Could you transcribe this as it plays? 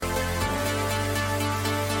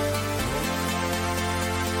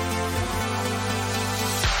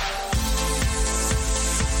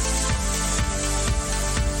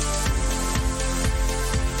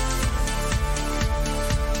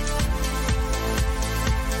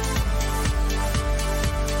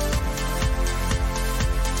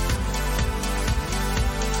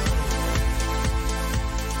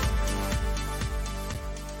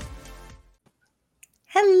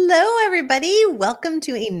everybody. Welcome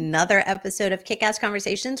to another episode of Kick-Ass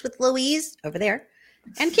Conversations with Louise over there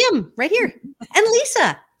and Kim right here and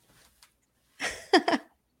Lisa.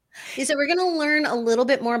 Lisa, we're going to learn a little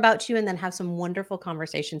bit more about you and then have some wonderful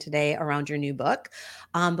conversation today around your new book.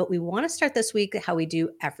 But we want to start this week how we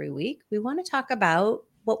do every week. We want to talk about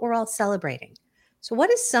what we're all celebrating. So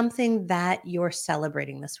what is something that you're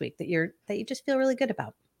celebrating this week that you just feel really good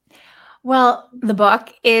about? Well, the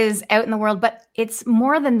book is out in the world, but it's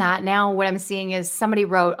more than that. Now what I'm seeing is somebody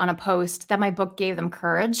wrote on a post that my book gave them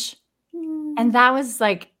courage. And that was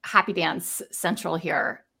like happy dance central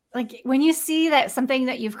here. Like when you see that something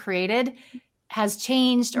that you've created has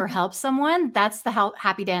changed or helped someone, that's the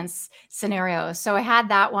happy dance scenario. So I had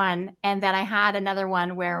that one. And then I had another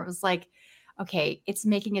one where it was like, okay, it's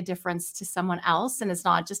making a difference to someone else. And it's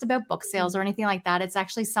not just about book sales or anything like that. It's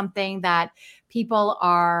actually something that people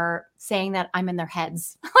are saying that I'm in their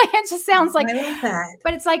heads. Like it just sounds like, I love that.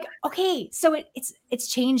 But it's like, okay, so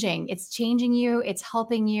it's changing. It's changing you. It's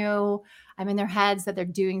helping you. I'm in their heads that they're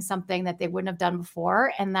doing something that they wouldn't have done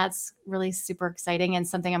before. And that's really super exciting and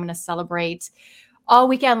something I'm going to celebrate all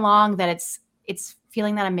weekend long, that it's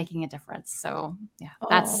feeling that I'm making a difference. So yeah,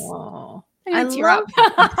 that's... I love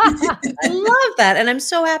that. I love that. And I'm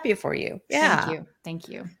so happy for you. Yeah. Thank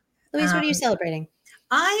you. Louise, what are you celebrating?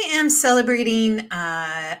 I am celebrating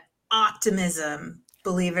optimism,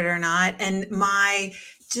 believe it or not. And my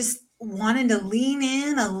just wanting to lean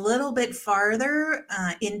in a little bit farther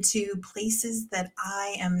into places that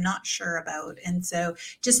I am not sure about. And so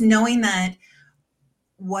just knowing that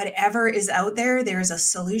whatever is out there, there's a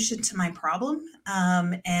solution to my problem.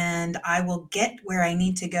 And I will get where I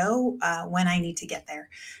need to go when I need to get there.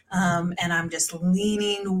 And I'm just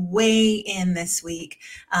leaning way in this week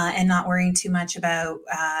and not worrying too much about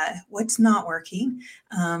what's not working.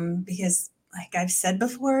 Because like I've said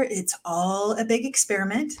before, it's all a big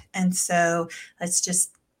experiment. And so let's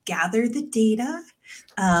just gather the data.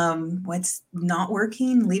 What's not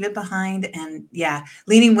working, leave it behind. And yeah,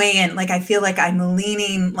 leaning way in. Like I feel like I'm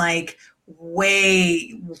leaning like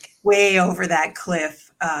way over that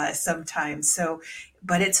cliff sometimes. So,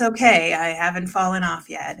 but it's okay. I haven't fallen off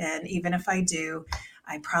yet. And even if I do,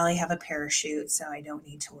 I probably have a parachute, so I don't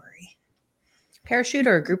need to worry. Parachute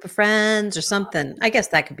or a group of friends or something. I guess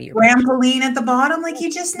that could be your trampoline at the bottom. Like you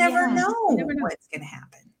just never know what's going to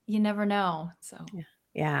happen. You never know. So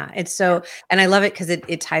yeah, it's so, and I love it because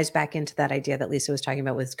it ties back into that idea that Lisa was talking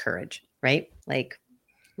about with courage, right? Like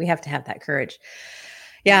we have to have that courage.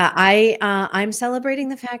 Yeah, I'm celebrating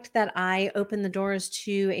the fact that I opened the doors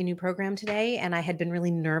to a new program today, and I had been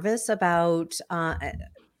really nervous about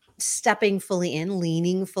stepping fully in,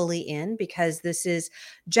 leaning fully in, because this is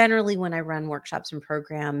generally when I run workshops and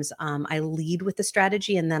programs, I lead with the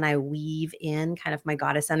strategy and then I weave in kind of my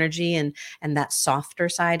goddess energy and that softer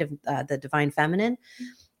side of the divine feminine.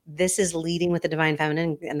 This is leading with the divine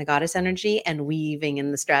feminine and the goddess energy and weaving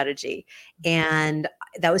in the strategy. And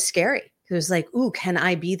that was scary. It was like, ooh, can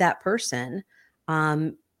I be that person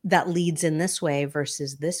that leads in this way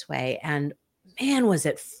versus this way? And man, was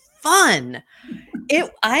it fun.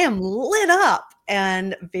 I am lit up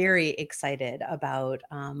and very excited about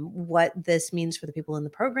what this means for the people in the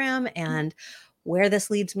program and where this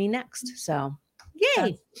leads me next. So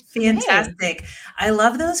yay. That's fantastic. Hey. I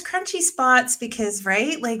love those crunchy spots because,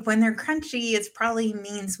 right, like when they're crunchy, it probably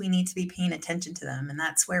means we need to be paying attention to them. And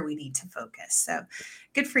that's where we need to focus. So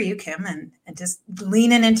good for you, Kim, and just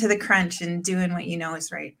leaning into the crunch and doing what you know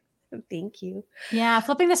is right. Thank you. Yeah.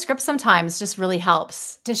 Flipping the script sometimes just really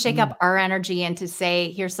helps to shake up our energy and to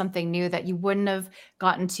say, here's something new that you wouldn't have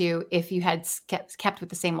gotten to if you had kept with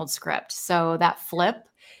the same old script. So that flip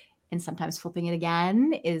and sometimes flipping it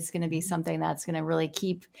again is going to be something that's going to really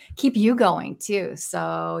keep you going too.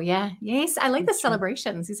 So yeah. Yes. I like the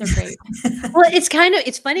celebrations. These are great. Well, it's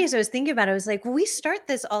funny as I was thinking about it, I was like, well, we start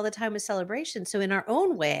this all the time with celebration. So in our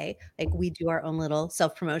own way, like we do our own little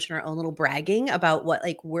self-promotion, our own little bragging about what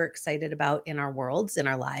like we're excited about in our worlds, in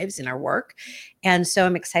our lives, in our work. And so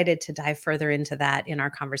I'm excited to dive further into that in our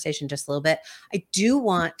conversation just a little bit. I do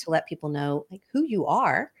want to let people know like who you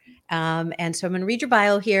are. And so I'm going to read your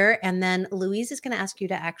bio here. And then Louise is going to ask you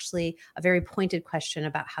to actually a very pointed question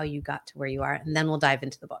about how you got to where you are. And then we'll dive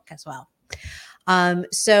into the book as well.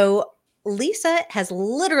 So Lisa has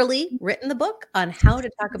literally written the book on how to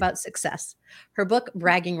talk about success. Her book,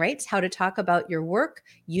 Bragging Rights, How to Talk About Your Work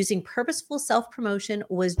Using Purposeful Self-Promotion,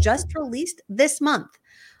 was just released this month.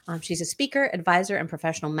 She's a speaker, advisor, and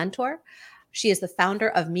professional mentor. She is the founder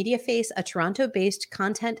of MediaFace, a Toronto-based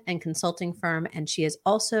content and consulting firm, and she is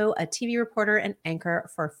also a TV reporter and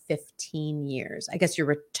anchor for 15 years. I guess you're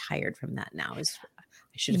retired from that now.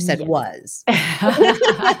 I should have said was.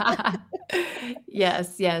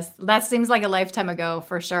 Yes, yes. That seems like a lifetime ago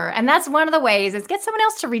for sure. And that's one of the ways is get someone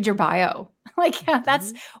else to read your bio. Like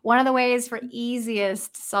that's one of the ways for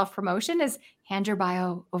easiest self-promotion is hand your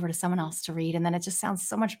bio over to someone else to read. And then it just sounds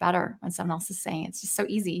so much better when someone else is saying it. It's just so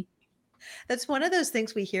easy. That's one of those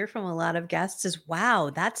things we hear from a lot of guests is,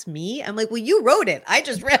 wow, that's me. I'm like, well, you wrote it. I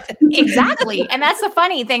just read it. Exactly. And that's the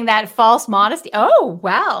funny thing, that false modesty. Oh,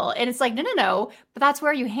 well. And it's like, no. But that's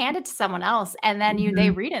where you hand it to someone else and then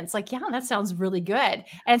they read it. It's like, yeah, that sounds really good. And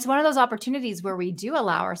it's one of those opportunities where we do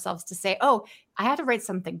allow ourselves to say, oh, I have to write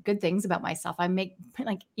something good things about myself. I make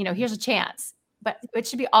like, here's a chance. But it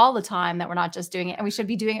should be all the time that we're not just doing it. And we should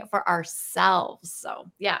be doing it for ourselves.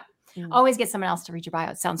 So yeah. Always get someone else to read your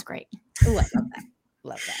bio. It sounds great. Ooh, I love that.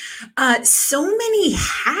 Love that. So many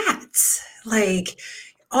hats, like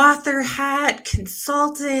author hat,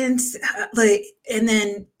 consultant, and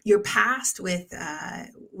then your past with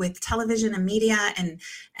television and media, and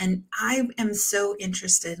I am so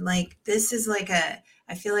interested. Like this is like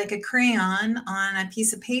I feel like a crayon on a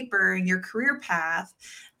piece of paper, your career path.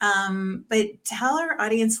 But tell our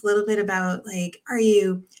audience a little bit about, like, are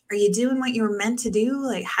you doing what you were meant to do?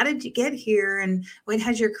 Like, how did you get here, and what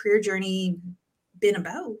has your career journey been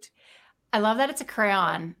about? I love that it's a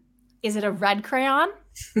crayon. Is it a red crayon?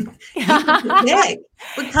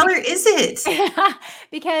 What color is it?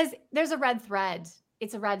 Because there's a red thread.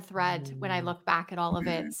 It's a red thread when I look back at all of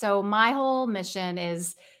it. So my whole mission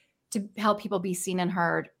is to help people be seen and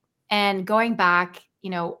heard. And going back,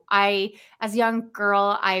 I, as a young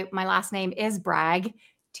girl, my last name is Bragg,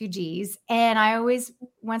 2 G's. And I always,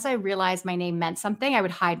 once I realized my name meant something, I would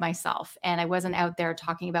hide myself and I wasn't out there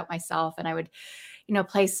talking about myself, and I would,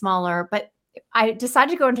 play smaller. But I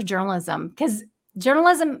decided to go into journalism because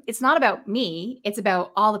journalism, it's not about me. It's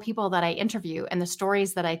about all the people that I interview and the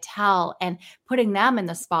stories that I tell and putting them in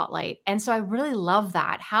the spotlight. And so I really love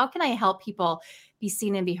that. How can I help people be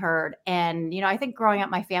seen and be heard? And, I think growing up,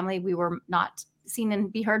 my family, we were not seen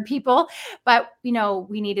and be heard people, but,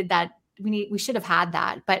 we needed that. We should have had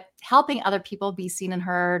that, but helping other people be seen and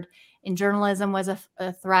heard in journalism was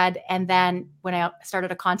a thread. And then when I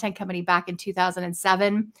started a content company back in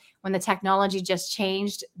 2007, when the technology just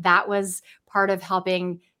changed, that was part of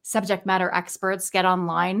helping subject matter experts get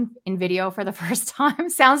online in video for the first time.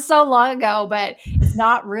 Sounds so long ago, but it's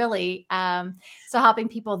not really. So helping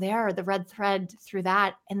people there, the red thread through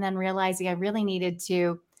that, and then realizing I really needed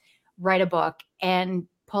to write a book and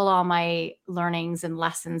pull all my learnings and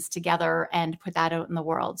lessons together and put that out in the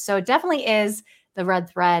world. So it definitely is the red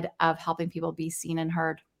thread of helping people be seen and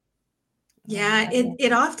heard. Yeah,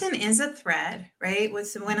 it often is a thread, right?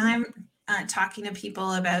 When I'm talking to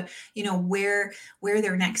people about, where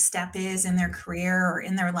their next step is in their career or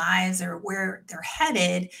in their lives or where they're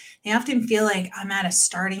headed, they often feel like I'm at a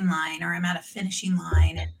starting line or I'm at a finishing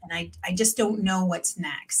line, and I just don't know what's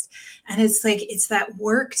next. And it's like, it's that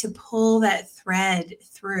work to pull that thread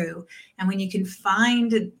through. And when you can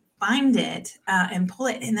find it and pull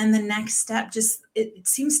it, and then the next step just it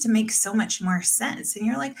seems to make so much more sense, and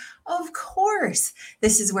you're like, oh, of course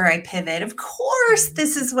this is where I pivot, of course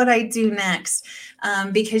this is what I do next,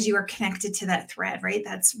 because you are connected to that thread, right?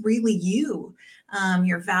 That's really you,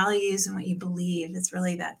 your values and what you believe is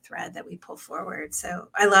really that thread that we pull forward. So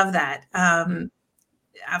I love that.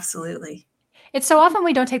 Absolutely. It's so often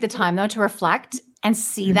we don't take the time, though, to reflect and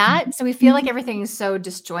see that. So we feel like everything is so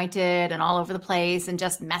disjointed and all over the place and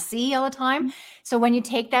just messy all the time. So when you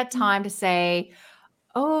take that time to say,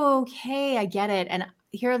 oh, okay, I get it. And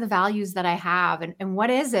here are the values that I have. And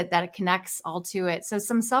what is it that connects all to it? So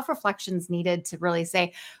some self-reflections needed to really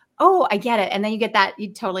say, oh, I get it. And then you get that,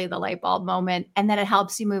 totally the light bulb moment. And then it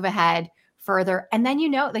helps you move ahead further. And then,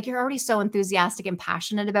 like you're already so enthusiastic and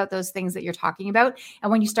passionate about those things that you're talking about.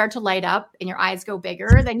 And when you start to light up and your eyes go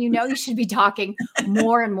bigger, then you should be talking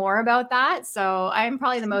more and more about that. So I'm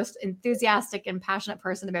probably the most enthusiastic and passionate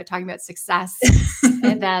person about talking about success.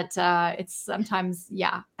 And that it's sometimes,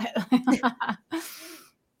 yeah.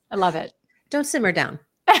 I love it. Don't simmer down.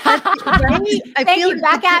 Right? Thank you.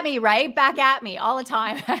 Back at me, right? Back at me all the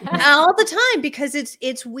time. All the time, because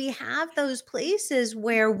it's we have those places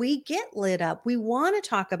where we get lit up. We want to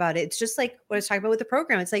talk about it. It's just like what I was talking about with the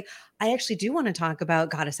program. It's like, I actually do want to talk about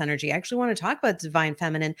goddess energy. I actually want to talk about divine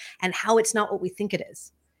feminine and how it's not what we think it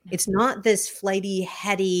is. It's not this flighty,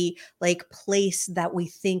 heady, like place that we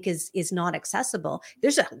think is not accessible.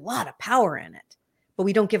 There's a lot of power in it, but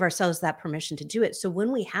we don't give ourselves that permission to do it. So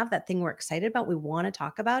when we have that thing we're excited about, we want to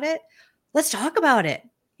talk about it. Let's talk about it.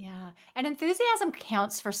 Yeah. And enthusiasm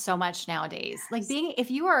counts for so much nowadays. Like if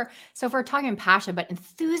we're talking passion, but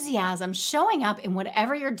enthusiasm, showing up in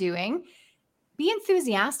whatever you're doing, be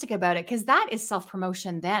enthusiastic about it, because that is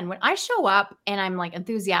self-promotion. Then when I show up and I'm like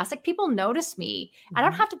enthusiastic, people notice me. I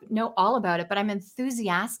don't have to know all about it, but I'm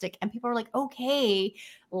enthusiastic and people are like, okay,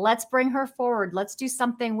 let's bring her forward. Let's do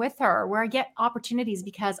something with her, where I get opportunities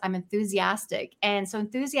because I'm enthusiastic. And so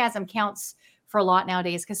enthusiasm counts for a lot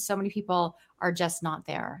nowadays, because so many people are just not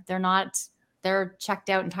there. They're checked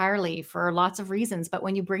out entirely for lots of reasons. But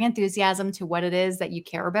when you bring enthusiasm to what it is that you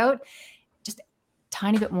care about, just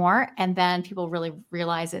tiny bit more, and then people really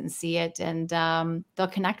realize it and see it, and they'll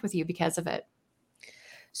connect with you because of it.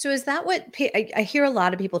 So is that what I hear a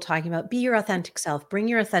lot of people talking about? Be your authentic self. Bring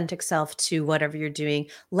your authentic self to whatever you're doing.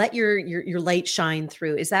 Let your light shine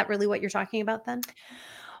through. Is that really what you're talking about then?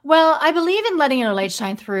 Well, I believe in letting your light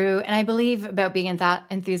shine through, and I believe about being that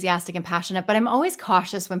enthusiastic and passionate, but I'm always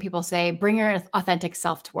cautious when people say, bring your authentic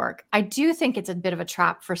self to work. I do think it's a bit of a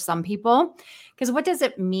trap for some people, because what does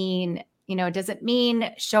it mean? Does it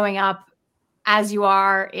mean showing up as you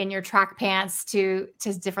are in your track pants to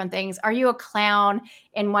different things? Are you a clown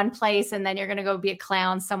in one place and then you're going to go be a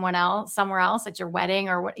clown somewhere else at your wedding,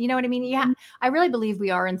 or what? You know what I mean? Yeah. I really believe we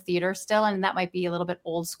are in theater still, and that might be a little bit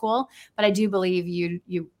old school, but I do believe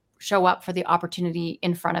you show up for the opportunity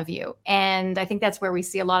in front of you. And I think that's where we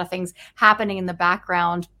see a lot of things happening in the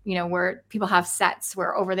background, where people have sets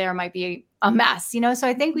where over there might be a mess, so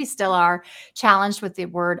I think we still are challenged with the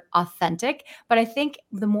word authentic. But I think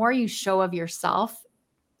the more you show of yourself,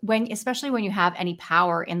 especially when you have any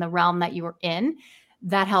power in the realm that you are in,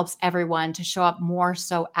 that helps everyone to show up more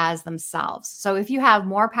so as themselves. So if you have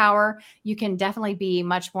more power, you can definitely be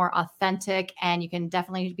much more authentic, and you can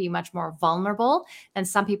definitely be much more vulnerable than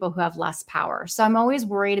some people who have less power. So I'm always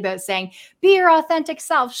worried about saying, be your authentic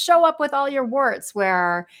self, show up with all your warts,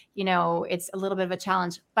 where, it's a little bit of a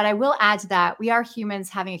challenge. But I will add to that, we are humans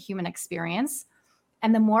having a human experience.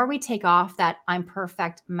 And the more we take off that I'm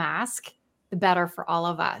perfect mask, the better for all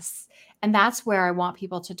of us. And that's where I want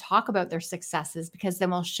people to talk about their successes, because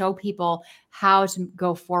then we'll show people how to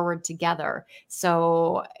go forward together.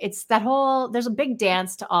 So it's there's a big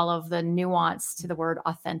dance to all of the nuance to the word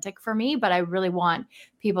authentic for me, but I really want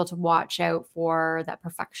people to watch out for that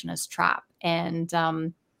perfectionist trap, and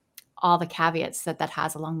all the caveats that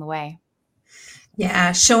has along the way.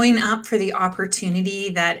 Yeah, showing up for the opportunity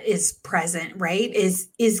that is present, right, is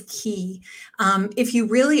key. If you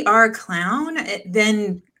really are a clown,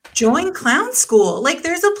 then join clown school. Like,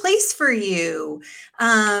 there's a place for you,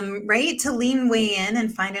 right, to lean way in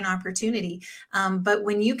and find an opportunity. But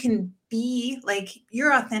when you can be like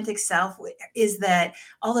your authentic self, is that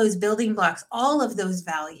all those building blocks, all of those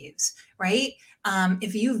values, right?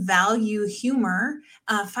 If you value humor,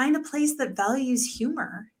 find a place that values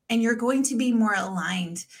humor, and you're going to be more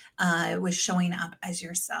aligned with showing up as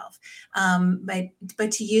yourself.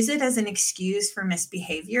 But to use it as an excuse for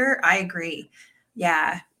misbehavior, I agree.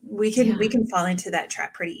 Yeah, we can fall into that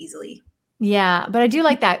trap pretty easily. Yeah, but I do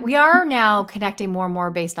like that. We are now connecting more and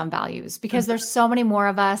more based on values, because there's so many more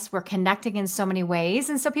of us. We're connecting in so many ways.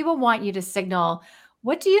 And so people want you to signal,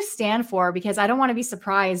 what do you stand for? Because I don't want to be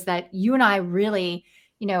surprised that you and I really,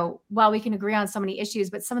 while we can agree on so many issues,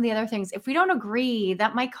 but some of the other things, if we don't agree,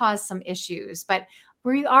 that might cause some issues. But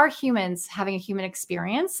we are humans having a human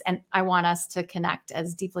experience, and I want us to connect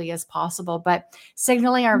as deeply as possible, but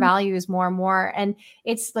signaling our values more and more. And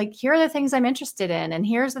it's like, here are the things I'm interested in, and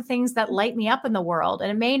here's the things that light me up in the world. And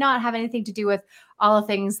it may not have anything to do with all the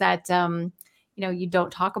things that, you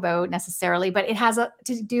don't talk about necessarily, but it has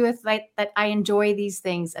to do with that I enjoy these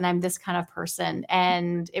things, and I'm this kind of person,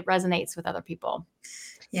 and it resonates with other people.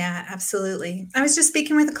 Yeah, absolutely. I was just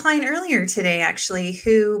speaking with a client earlier today, actually,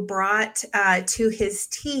 who brought to his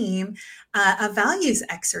team a values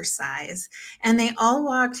exercise, and they all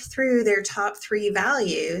walked through their top 3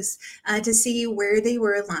 values to see where they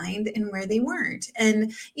were aligned and where they weren't.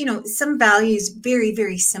 And, some values very,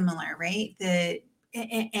 very similar, right?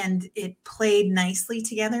 And it played nicely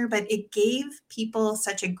together, but it gave people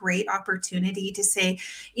such a great opportunity to say,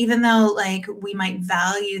 even though like we might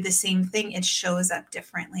value the same thing, it shows up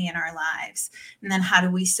differently in our lives. And then how do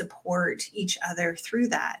we support each other through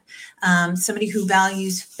that? Somebody who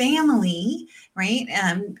values family, right,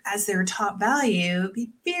 as their top value, be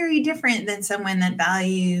very different than someone that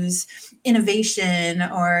values innovation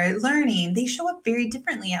or learning. They show up very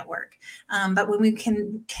differently at work. But when we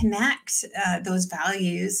can connect those values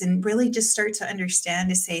values and really just start to understand,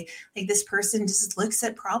 to say, like, this person just looks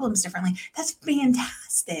at problems differently. That's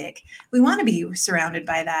fantastic. We want to be surrounded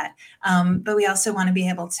by that. But we also want to be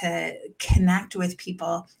able to connect with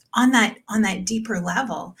people on that deeper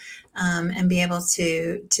level, and be able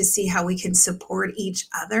to see how we can support each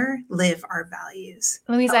other live our values.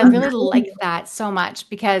 Louise, I really like that so much,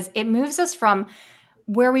 because it moves us from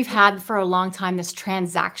where we've had for a long time this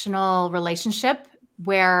transactional relationship,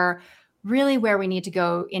 where really where we need to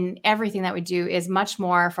go in everything that we do is much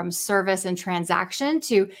more from service and transaction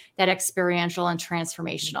to that experiential and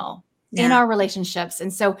transformational in our relationships.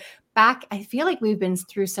 And so I feel like we've been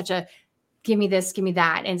through such a give me this, give me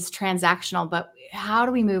that, and it's transactional, but how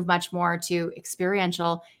do we move much more to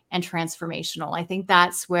experiential and transformational? I think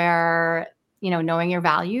that's where, knowing your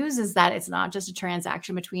values is that it's not just a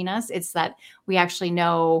transaction between us. It's that we actually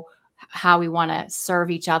know how we want to serve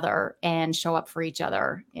each other and show up for each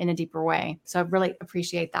other in a deeper way. So I really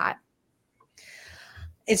appreciate that.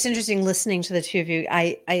 It's interesting listening to the two of you.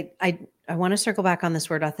 I want to circle back on this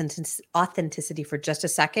word authenticity for just a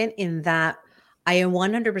second, in that I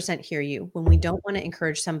 100% hear you when we don't want to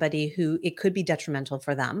encourage somebody who it could be detrimental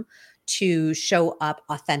for them to show up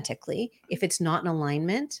authentically if it's not in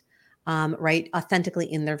alignment, right?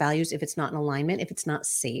 Authentically in their values, if it's not in alignment, if it's not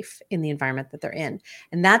safe in the environment that they're in.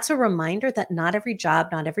 And that's a reminder that not every job,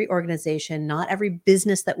 not every organization, not every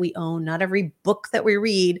business that we own, not every book that we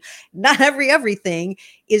read, not everything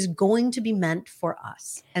is going to be meant for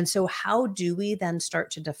us. And so how do we then start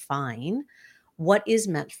to define what is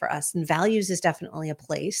meant for us? And values is definitely a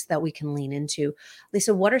place that we can lean into.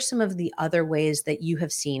 Lisa, what are some of the other ways that you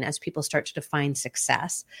have seen as people start to define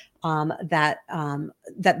success, that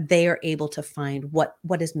they are able to find what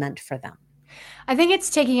is meant for them? I think it's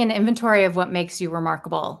taking an inventory of what makes you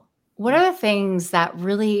remarkable. What are the things that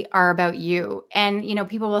really are about you? And,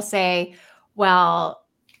 people will say, well,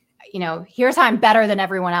 here's how I'm better than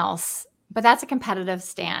everyone else. But that's a competitive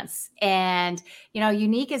stance. And,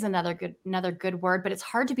 unique is another good word, but it's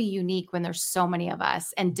hard to be unique when there's so many of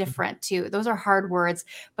us, and different too. Those are hard words.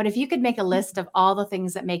 But if you could make a list of all the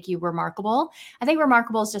things that make you remarkable, I think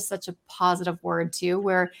remarkable is just such a positive word too,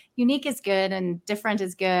 where unique is good and different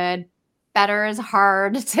is good. Better is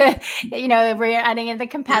hard to, we're adding in the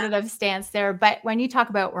competitive stance there. But when you talk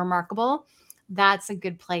about remarkable, that's a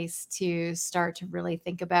good place to start to really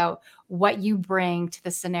think about what you bring to the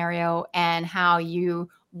scenario and how you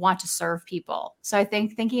want to serve people. So I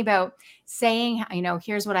think thinking about saying,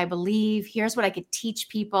 here's what I believe, here's what I could teach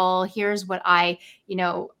people, here's what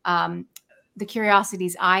the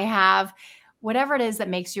curiosities I have, whatever it is that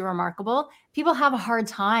makes you remarkable. People have a hard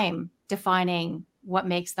time defining what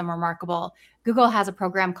makes them remarkable. Google has a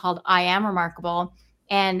program called I Am Remarkable.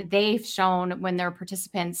 And they've shown when their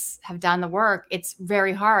participants have done the work, it's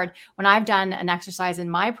very hard. When I've done an exercise in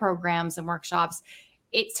my programs and workshops,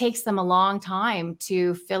 it takes them a long time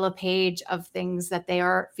to fill a page of things that they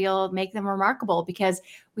feel make them remarkable, because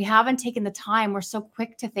we haven't taken the time. We're so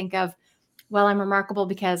quick to think of, well, I'm remarkable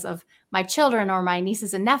because of my children or my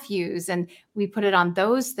nieces and nephews. And we put it on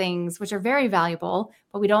those things, which are very valuable,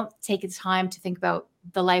 but we don't take the time to think about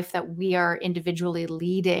the life that we are individually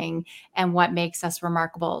leading and what makes us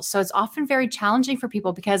remarkable. So it's often very challenging for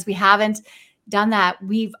people because we haven't done that.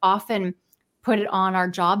 We've often put it on our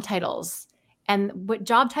job titles. And what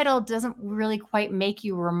job title doesn't really quite make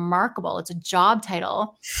you remarkable. It's a job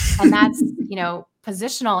title. And that's,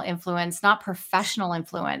 positional influence, not professional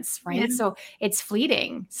influence, right? Yeah. So it's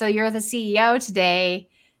fleeting. So you're the CEO today.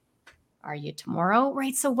 Are you tomorrow?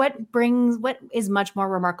 Right. So what is much more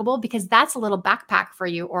remarkable, because that's a little backpack for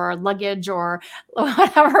you, or luggage, or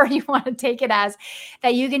whatever you want to take it as,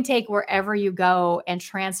 that you can take wherever you go and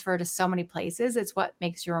transfer to so many places. It's what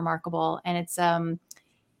makes you remarkable. And it's,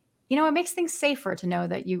 it makes things safer to know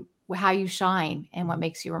that how you shine and what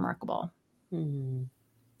makes you remarkable. Mm,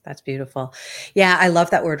 that's beautiful. Yeah. I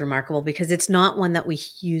love that word remarkable, because it's not one that we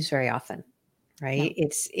use very often. Right.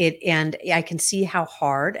 No. And I can see how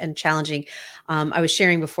hard and challenging. I was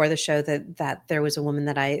sharing before the show that there was a woman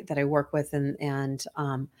that I work with, and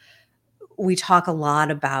we talk a lot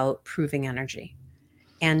about proving energy.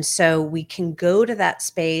 And so we can go to that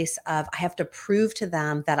space of, I have to prove to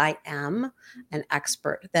them that I am an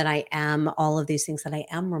expert, that I am all of these things, that I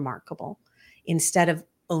am remarkable, instead of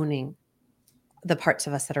owning the parts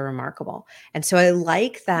of us that are remarkable. And so I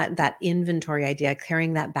like that inventory idea,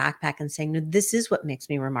 carrying that backpack and saying, no, this is what makes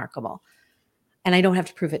me remarkable. And I don't have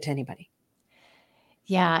to prove it to anybody.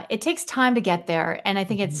 Yeah, it takes time to get there. And I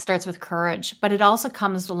think it starts with courage, but it also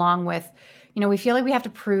comes along with we feel like we have to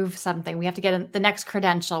prove something. We have to get the next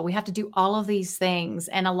credential. We have to do all of these things.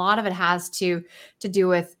 And a lot of it has to do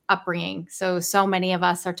with upbringing. So many of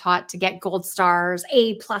us are taught to get gold stars,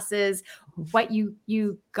 A pluses. What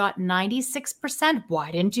you got 96%.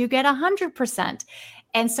 Why didn't you get 100%?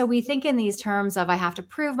 And so we think in these terms of I have to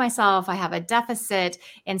prove myself, I have a deficit,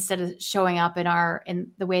 instead of showing up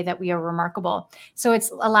in the way that we are remarkable. So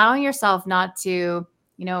it's allowing yourself not to,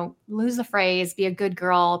 lose the phrase, be a good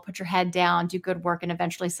girl, put your head down, do good work, and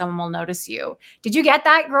eventually someone will notice you. Did you get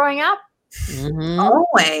that growing up?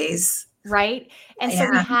 Always. Right. And so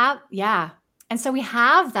we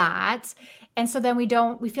have that. And so then we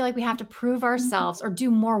feel like we have to prove ourselves or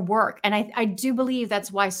do more work. And I do believe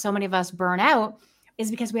that's why so many of us burn out, is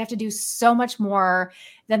because we have to do so much more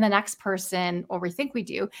than the next person, or we think we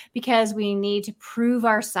do, because we need to prove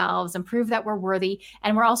ourselves and prove that we're worthy.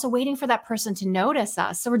 And we're also waiting for that person to notice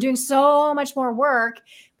us. So we're doing so much more work,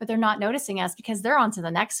 but they're not noticing us because they're on to the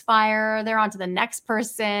next fire. They're on to the next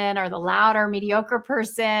person, or the loud or mediocre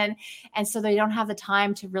person. And so they don't have the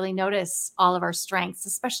time to really notice all of our strengths,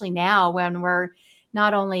 especially now when we're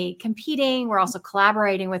not only competing, we're also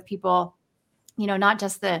collaborating with people, not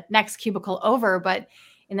just the next cubicle over, but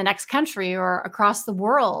in the next country or across the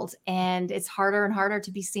world. And it's harder and harder to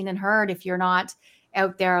be seen and heard if you're not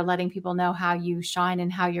out there letting people know how you shine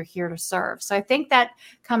and how you're here to serve. So I think that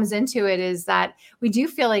comes into it, is that we do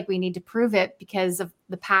feel like we need to prove it because of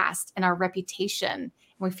the past and our reputation. And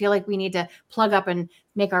we feel like we need to plug up and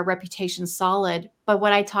make our reputation solid. But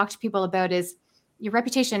what I talk to people about is your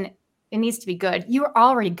reputation, it needs to be good. You're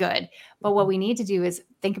already good. But what we need to do is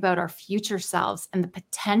think about our future selves and the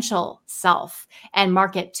potential self and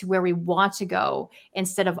market to where we want to go,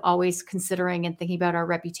 instead of always considering and thinking about our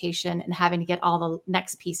reputation and having to get all the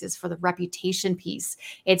next pieces for the reputation piece.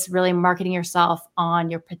 It's really marketing yourself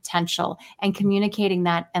on your potential and communicating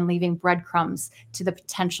that and leaving breadcrumbs to the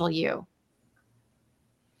potential you.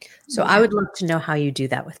 So I would love to know how you do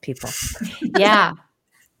that with people. Yeah.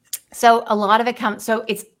 So a lot of it comes, so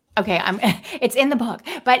it's in the book,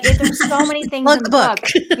 but there's so many things in the book.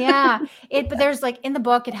 Yeah. But there's in the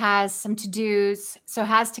book, it has some to-dos. So it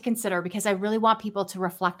has to consider, because I really want people to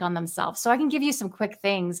reflect on themselves. So I can give you some quick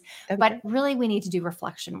things, but really we need to do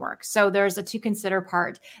reflection work. So there's a to consider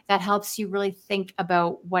part that helps you really think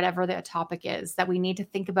about whatever the topic is, that we need to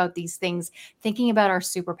think about these things, thinking about our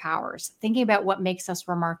superpowers, thinking about what makes us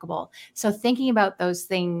remarkable. So thinking about those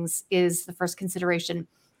things is the first consideration.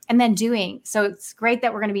 And then doing. So it's great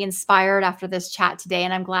that we're going to be inspired after this chat today.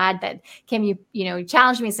 And I'm glad that, Kim, you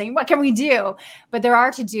challenged me saying, what can we do? But there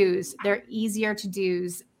are to-dos. They're easier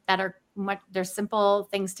to-dos that are they're simple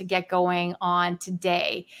things to get going on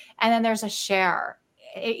today. And then there's a share.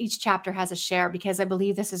 Each chapter has a share, because I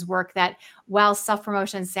believe this is work that, while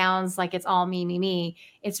self-promotion sounds like it's all me,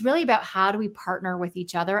 it's really about how do we partner with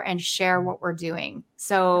each other and share what we're doing.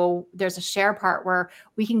 So there's a share part where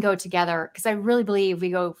we can go together, because I really believe we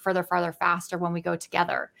go further, faster when we go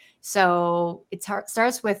together. So it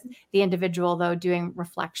starts with the individual, though, doing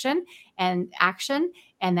reflection and action,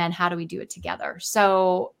 and then how do we do it together?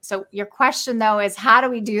 So your question, though, is how do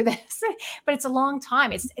we do this? But it's a long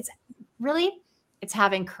time. It's really, it's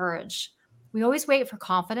having courage. We always wait for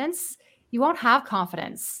confidence. You won't have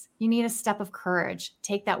confidence. You need a step of courage.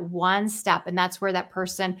 Take that one step. And that's where that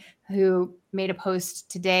person who made a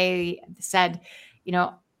post today said,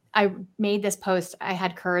 I made this post. I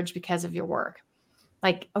had courage because of your work.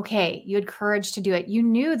 Okay, you had courage to do it. You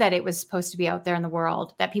knew that it was supposed to be out there in the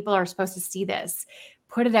world, that people are supposed to see this.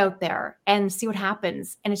 Put it out there and see what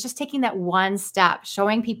happens. And it's just taking that one step,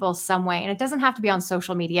 showing people some way. And it doesn't have to be on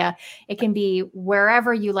social media. It can be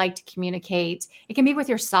wherever you like to communicate. It can be with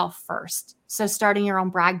yourself first. So starting your own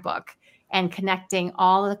Bragg book and connecting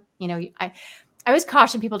all the, I always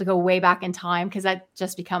caution people to go way back in time, because that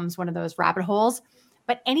just becomes one of those rabbit holes.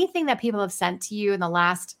 But anything that people have sent to you in the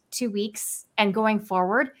last 2 weeks and going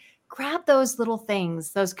forward, grab those little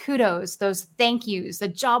things, those kudos, those thank yous, the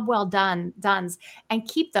job well done's, and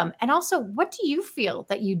keep them. And also, what do you feel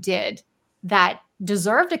that you did that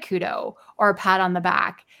deserved a kudo or a pat on the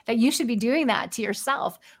back, that you should be doing that to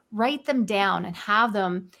yourself? Write them down and have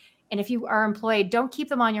them. And if you are employed, don't keep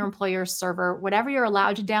them on your employer's server. Whatever you're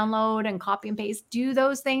allowed to download and copy and paste, do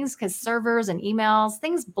those things, because servers and emails,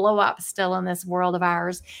 things blow up still in this world of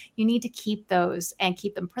ours. You need to keep those and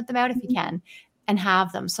keep them, print them out if you can, and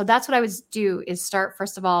have them. So that's what I would do, is start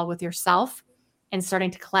first of all with yourself and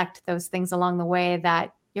starting to collect those things along the way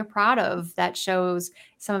that you're proud of, that shows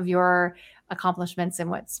some of your accomplishments and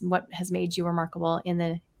what has made you remarkable in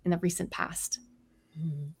the recent past.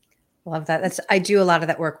 Love that. I do a lot of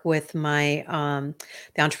that work with my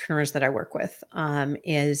the entrepreneurs that I work with. That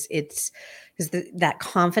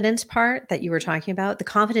confidence part that you were talking about. The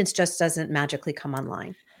confidence just doesn't magically come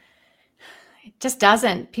online. It just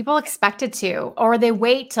doesn't. People expect it to, or they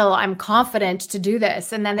wait till I'm confident to do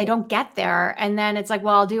this and then they don't get there. And then it's like,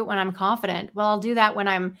 well, I'll do it when I'm confident. Well, I'll do that when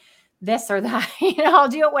I'm this or that. I'll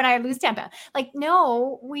do it when I lose temper. Like,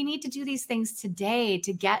 no, we need to do these things today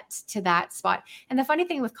to get to that spot. And the funny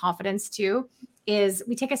thing with confidence too is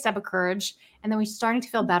we take a step of courage and then we're starting to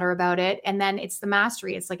feel better about it. And then it's the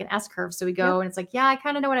mastery. It's like an S curve. So we go and it's like, yeah, I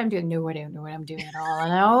kind of know what I'm doing. No, I don't know what I'm doing at all.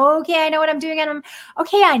 And okay, I know what I'm doing. And I'm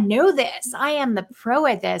okay. I know this. I am the pro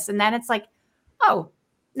at this. And then it's like, oh,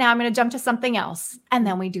 now I'm going to jump to something else. And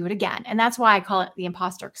then we do it again. And that's why I call it the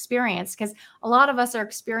imposter experience, because a lot of us are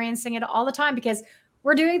experiencing it all the time because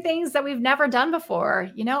we're doing things that we've never done before.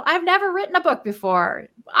 I've never written a book before.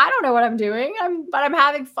 I don't know what I'm doing, but I'm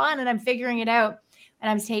having fun and I'm figuring it out. And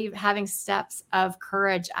I'm having steps of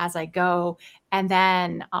courage as I go. And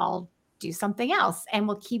then I'll do something else and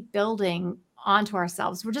we'll keep building onto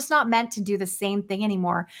ourselves. We're just not meant to do the same thing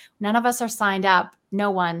anymore. None of us are signed up. No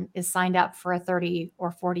one is signed up for a 30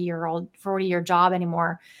 or 40-year job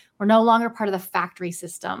anymore. We're no longer part of the factory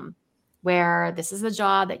system where this is the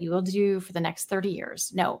job that you will do for the next 30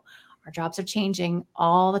 years. No, our jobs are changing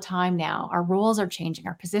all the time now. Our roles are changing.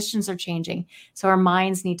 Our positions are changing. So our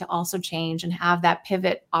minds need to also change and have that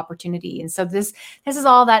pivot opportunity. And so this is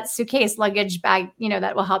all that suitcase, luggage, bag,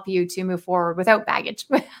 that will help you to move forward without baggage.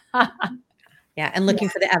 Yeah. And looking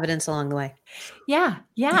for the evidence along the way. Yeah.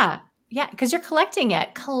 Because you're collecting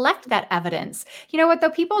it. Collect that evidence. You know what,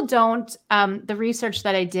 though? People don't, the research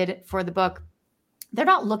that I did for the book, they're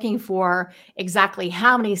not looking for exactly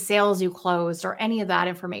how many sales you closed or any of that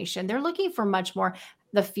information. They're looking for much more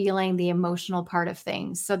the feeling, the emotional part of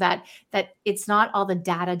things, so that it's not all the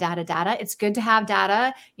data. It's good to have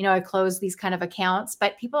data. I close these kind of accounts,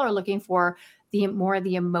 but people are looking for the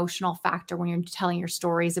emotional factor when you're telling your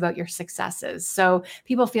stories about your successes. So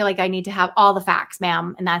people feel like I need to have all the facts,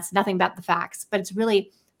 ma'am, and that's nothing but the facts. But it's really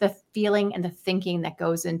the feeling and the thinking that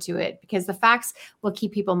goes into it, because the facts will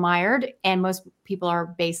keep people mired. And most people are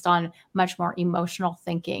based on much more emotional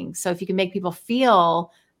thinking. So if you can make people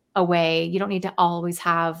feel a way, you don't need to always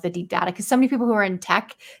have the deep data. Because so many people who are in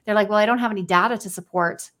tech, they're like, well, I don't have any data to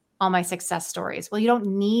support all my success stories. Well, you don't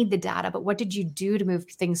need the data, but what did you do to move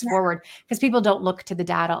things forward? Because people don't look to the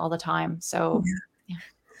data all the time. So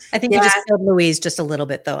I think you just killed Louise just a little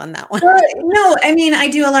bit though on that one. Well, no, I mean, I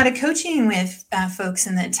do a lot of coaching with folks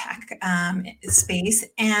in the tech space,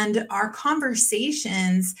 and our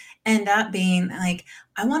conversations end up being like,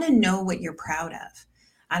 I want to know what you're proud of.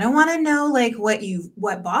 I don't want to know like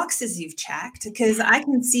what boxes you've checked, because I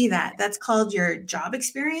can see that. That's called your job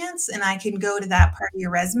experience. And I can go to that part of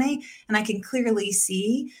your resume and I can clearly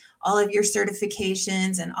see all of your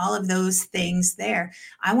certifications and all of those things there.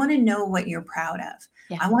 I want to know what you're proud of.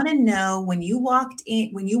 Yeah. I want to know when you walked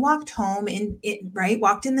home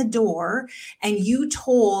walked in the door and you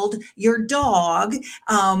told your dog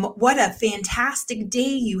what a fantastic day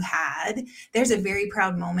you had. There's a very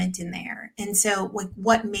proud moment in there. And so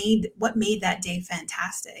what made that day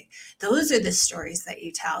fantastic? Those are the stories that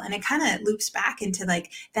you tell. And it kind of loops back into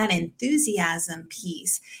like that enthusiasm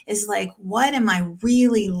piece is like, what am I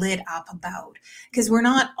really lit up about? Because we're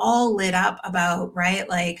not all lit up about, right?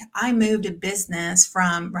 Like I moved a business from,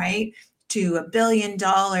 right, to $1 billion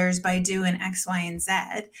by doing X, Y, and Z.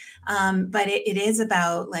 But it is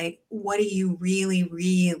about like, what are you really,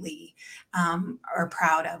 really are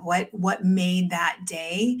proud of? What made that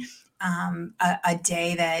day a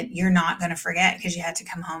day that you're not going to forget because you had to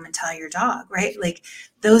come home and tell your dog, right? Like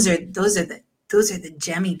those are the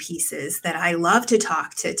gemmy pieces that I love to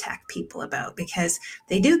talk to tech people about, because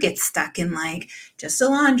they do get stuck in like just a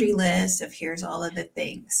laundry list of here's all of the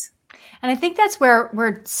things. And I think that's where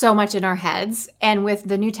we're so much in our heads. And with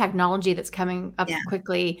the new technology that's coming up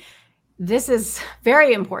quickly, this is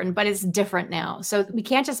very important, but it's different now. So we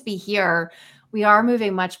can't just be here. We are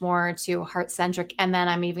moving much more to heart-centric. And then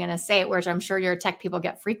I'm even going to say it, which I'm sure your tech people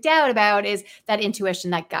get freaked out about, is that intuition,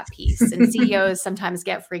 that gut piece. And CEOs sometimes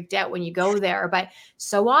get freaked out when you go there. But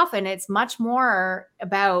so often it's much more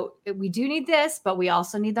about, we do need this, but we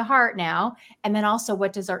also need the heart now. And then also,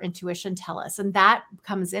 what does our intuition tell us? And that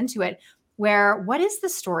comes into it, where what is the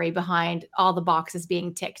story behind all the boxes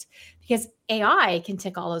being ticked? Because AI can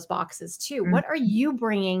tick all those boxes too. Mm-hmm. What are you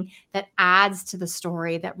bringing that adds to the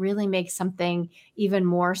story that really makes something even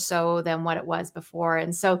more so than what it was before?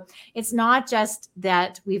 And so it's not just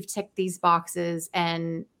that we've ticked these boxes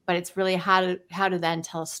but but it's really how to then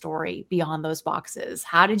tell a story beyond those boxes.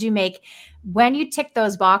 How did you make, when you tick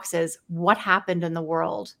those boxes, what happened in the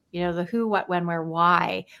world? You know, the who, what, when, where,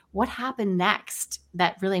 why, what happened next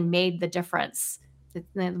that really made the difference?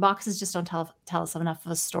 The boxes just don't tell us enough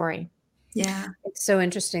of a story. Yeah. It's so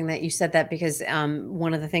interesting that you said that, because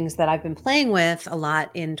one of the things that I've been playing with a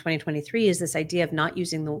lot in 2023 is this idea of not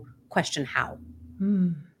using the question how.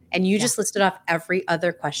 And you just listed off every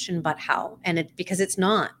other question but how. And because it's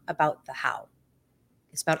not about the how.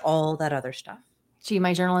 It's about all that other stuff. Gee,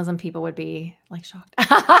 my journalism people would be like shocked.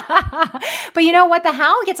 But you know what? The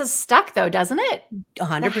how gets us stuck though, doesn't it?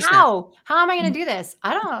 100%. How am I going to do this?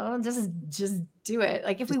 I don't know. Just do it.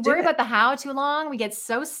 Like if we worry about the how too long, we get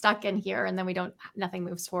so stuck in here and then nothing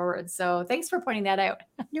moves forward. So thanks for pointing that out.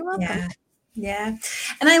 You're welcome. Yeah. Yeah.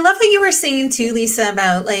 And I love what you were saying too, Lisa,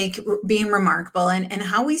 about like being remarkable and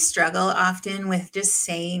how we struggle often with just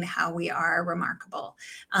saying how we are remarkable.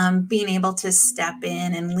 Being able to step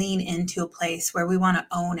in and lean into a place where we want to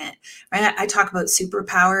own it, right? I talk about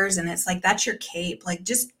superpowers and it's like, that's your cape. Like,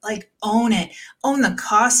 just like own it, own the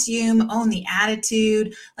costume, own the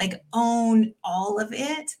attitude, like own all of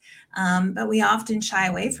it. But we often shy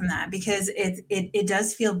away from that because it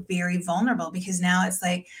does feel very vulnerable, because now it's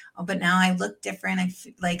like, oh, but now I look different.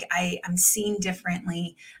 I'm seen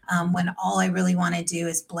differently, when all I really want to do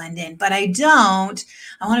is blend in. But I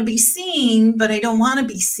want to be seen, but I don't want to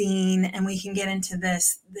be seen. And we can get into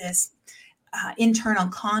this internal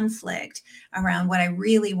conflict around what I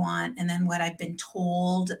really want and then what I've been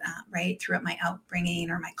told, right, throughout my upbringing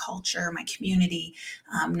or my culture, my community,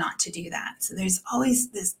 not to do that. So there's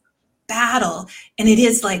always this battle, and it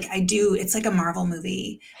is like it's like a Marvel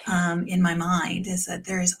movie in my mind, is that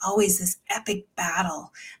there is always this epic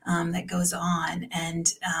battle that goes on, and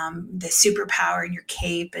the superpower and your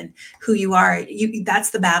cape and who you are, that's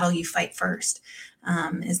the battle you fight first,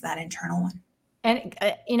 is that internal one. And,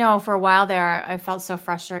 for a while there, I felt so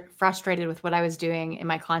frustrated with what I was doing in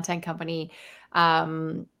my content company. I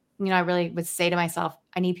really would say to myself,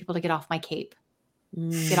 I need people to get off my cape.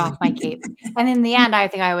 Get off my cape. And in the end, I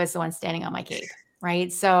think I was the one standing on my cape. Right.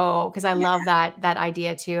 So, because I love that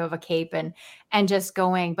idea too of a cape and just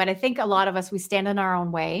going. But I think a lot of us, we stand in our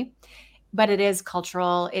own way, but it is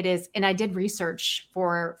cultural. It is. And I did research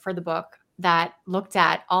for the book that looked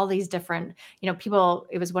at all these different, people.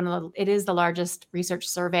 It is the largest research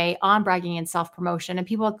survey on bragging and self-promotion. And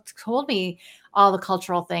people told me all the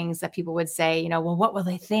cultural things that people would say, well, what will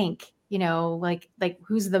they think? Like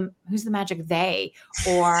who's the magic they,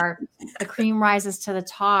 or the cream rises to the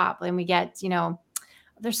top, and we get,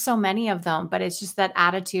 there's so many of them, but it's just that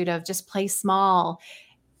attitude of just play small,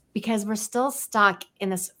 because we're still stuck in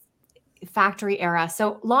this factory era.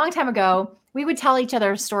 So long time ago, we would tell each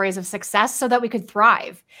other stories of success so that we could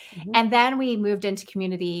thrive. Mm-hmm. And then we moved into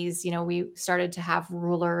communities, we started to have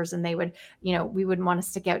rulers, and they would, we wouldn't want to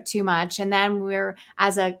stick out too much. And then we're,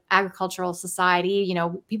 as an agricultural society,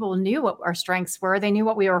 people knew what our strengths were. They knew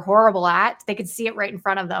what we were horrible at. They could see it right in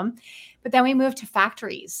front of them. But then we moved to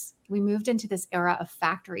factories. We moved into this era of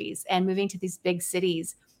factories and moving to these big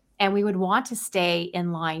cities. And we would want to stay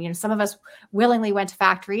in line. Some of us willingly went to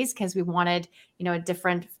factories because we wanted, a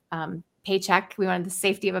different paycheck. We wanted the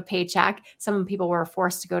safety of a paycheck. Some people were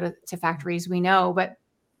forced to go to factories, we know, but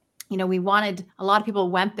a lot of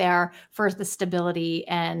people went there for the stability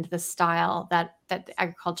and the style that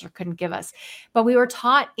agriculture couldn't give us. But we were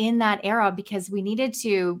taught in that era, because we needed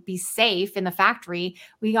to be safe in the factory,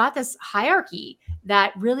 we got this hierarchy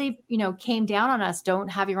that really, came down on us. Don't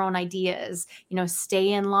have your own ideas,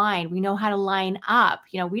 stay in line. We know how to line up.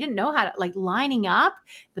 We didn't know how to, lining up,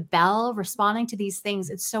 the bell, responding to these things.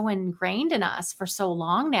 It's so ingrained in us for so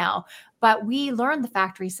long now. But we learned the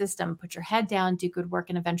factory system, put your head down, do good work,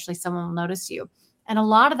 and eventually someone will notice you. And a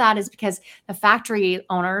lot of that is because the factory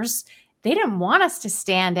owners, they didn't want us to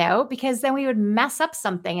stand out, because then we would mess up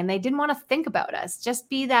something, and they didn't want to think about us. Just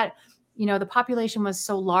be that, the population was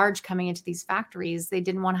so large coming into these factories, they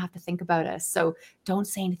didn't want to have to think about us. So don't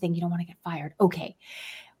say anything. You don't want to get fired. Okay.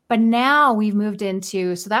 But now we've moved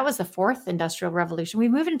into, so that was the fourth industrial revolution. We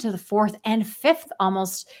moved into the fourth and fifth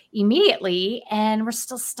almost immediately, and we're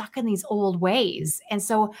still stuck in these old ways. And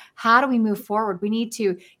so how do we move forward? We need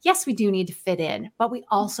to, yes, we do need to fit in, but we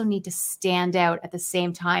also need to stand out at the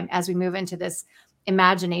same time as we move into this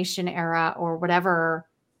imagination era, or whatever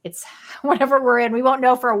we're in. We won't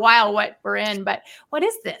know for a while what we're in, but what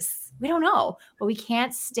is this? We don't know, but we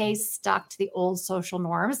can't stay stuck to the old social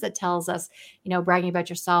norms that tells us, bragging about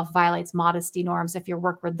yourself violates modesty norms. If your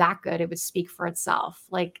work were that good, it would speak for itself.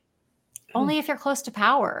 Only if you're close to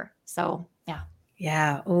power. So, yeah.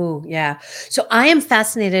 Yeah. Oh, yeah. So I am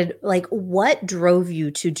fascinated. Like, what drove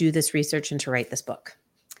you to do this research and to write this book?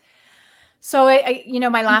 So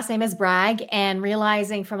my last name is Bragg, and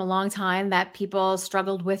realizing from a long time that people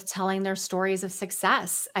struggled with telling their stories of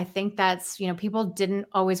success. I think that's, people didn't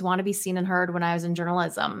always want to be seen and heard when I was in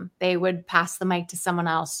journalism. They would pass the mic to someone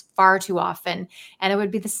else far too often. And it would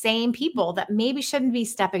be the same people that maybe shouldn't be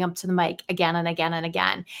stepping up to the mic again and again and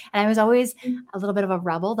again. And I was always a little bit of a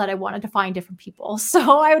rebel that I wanted to find different people.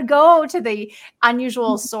 So I would go to the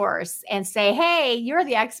unusual source and say, hey, you're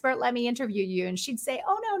the expert. Let me interview you. And she'd say,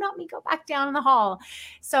 oh, no, not me. Go back down in the hall.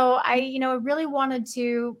 So I, really wanted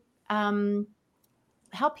to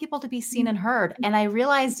help people to be seen and heard. And I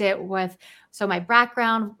realized it with, so my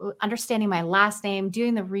background, understanding my last name,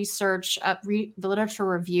 doing the research, the literature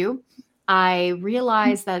review, I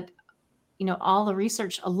realized that all the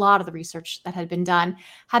research, a lot of the research that had been done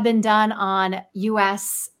on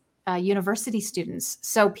US university students.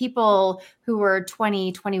 So people who were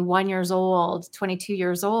 20, 21 years old, 22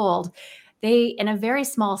 years old, they, in a very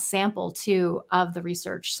small sample too of the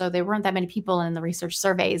research. So there weren't that many people in the research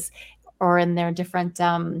surveys or in their different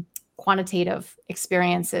quantitative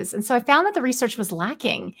experiences. And so I found that the research was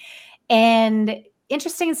lacking and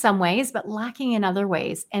interesting in some ways, but lacking in other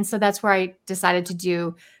ways. And so that's where I decided to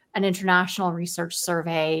do an international research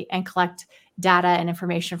survey and collect data and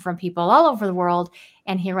information from people all over the world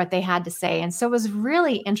and hear what they had to say. And so it was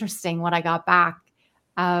really interesting what I got back.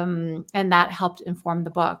 And that helped inform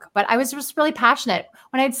the book. But I was just really passionate.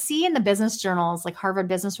 When I'd see in the business journals, like Harvard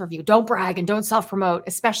Business Review, don't brag and don't self-promote,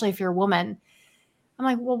 especially if you're a woman. I'm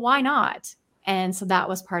like, well, why not? And so that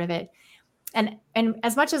was part of it. And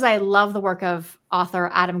as much as I love the work of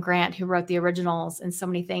author Adam Grant, who wrote the originals and so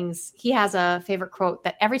many things, he has a favorite quote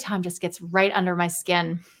that every time just gets right under my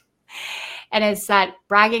skin. And it's that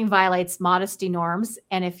bragging violates modesty norms.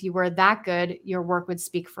 And if you were that good, your work would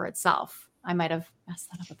speak for itself. I might have messed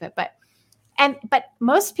that up a bit, but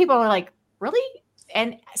most people are like, really?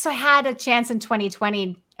 And so I had a chance in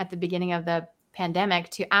 2020 at the beginning of the pandemic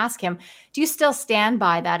to ask him, do you still stand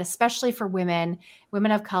by that, especially for women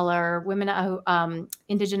of color,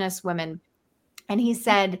 Indigenous women? And he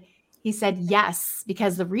said, yes,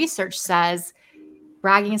 because the research says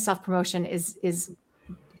bragging and self-promotion is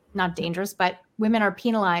not dangerous, but women are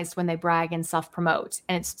penalized when they brag and self-promote.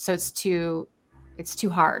 And it's too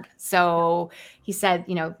hard. So he said,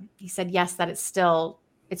 yes, that it's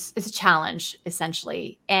a challenge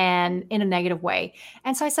essentially, and in a negative way.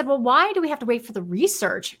 And so I said, well, why do we have to wait for the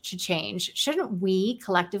research to change? Shouldn't we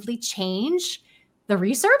collectively change the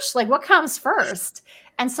research? Like, what comes first?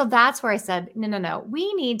 And so that's where I said, no,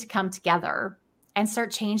 we need to come together and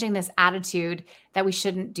start changing this attitude that we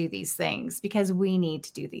shouldn't do these things because we need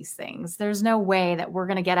to do these things. There's no way that we're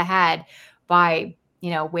going to get ahead by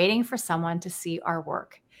waiting for someone to see our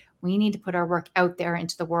work. We need to put our work out there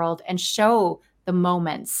into the world and show the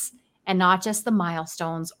moments and not just the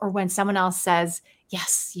milestones or when someone else says,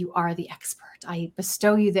 yes, you are the expert. I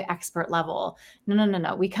bestow you the expert level.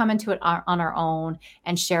 No. We come into it on our own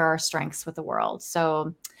and share our strengths with the world.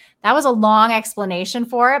 So that was a long explanation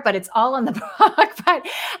for it, but it's all in the book. But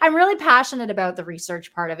I'm really passionate about the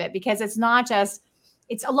research part of it because it's not just,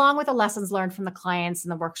 it's along with the lessons learned from the clients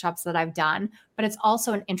and the workshops that I've done, but it's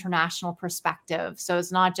also an international perspective. So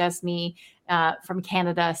it's not just me from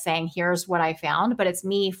Canada saying, here's what I found, but it's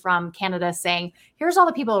me from Canada saying, here's all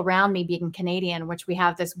the people around me being Canadian, which we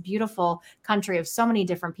have this beautiful country of so many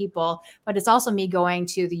different people, but it's also me going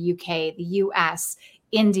to the UK, the US,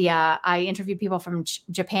 India. I interviewed people from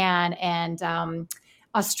Japan and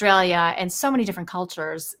Australia and so many different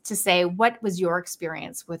cultures to say, what was your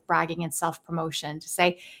experience with bragging and self-promotion? To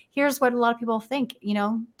say, here's what a lot of people think,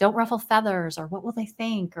 don't ruffle feathers, or what will they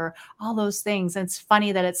think, or all those things. And it's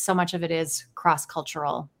funny that so much of it is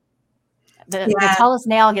cross-cultural. The tallest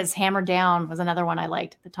nail gets hammered down was another one I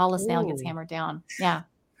liked. The tallest nail gets hammered down. Yeah.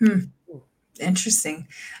 Interesting.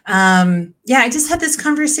 I just had this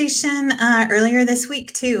conversation earlier this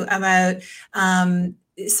week too about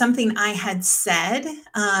something I had said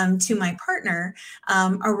to my partner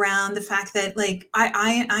around the fact that, like,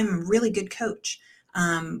 I'm a really good coach.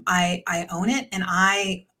 I own it, and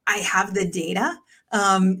I have the data.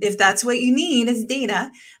 If that's what you need is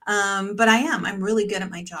data. But I'm really good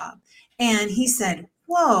at my job. And he said,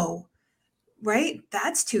 whoa, right?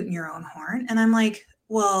 That's tooting your own horn. And I'm like,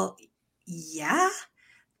 well, yeah,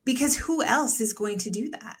 because who else is going to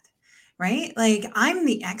do that? Right? Like, I'm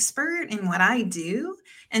the expert in what I do.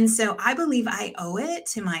 And so I believe I owe it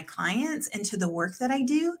to my clients and to the work that I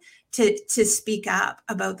do to speak up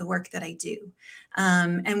about the work that I do.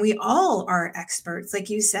 And we all are experts, like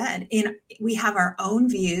you said, we have our own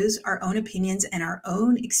views, our own opinions, and our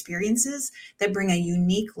own experiences that bring a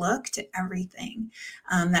unique look to everything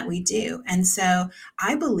that we do. And so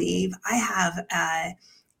I believe I have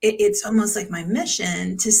it's almost like my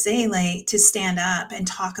mission to say, like, to stand up and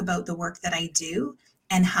talk about the work that I do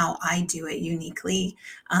and how I do it uniquely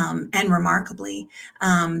and remarkably.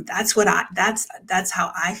 That's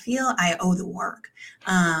how I feel I owe the work.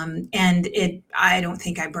 I don't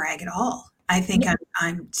think I brag at all. I think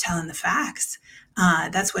I'm telling the facts.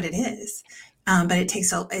 That's what it is. But it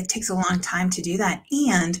takes a long time to do that.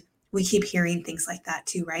 And we keep hearing things like that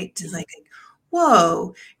too, right? To like,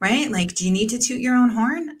 whoa, right? Like, do you need to toot your own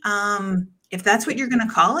horn? If that's what you're going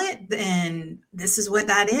to call it, then this is what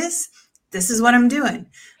that is. This is what I'm doing.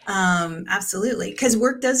 Absolutely. Because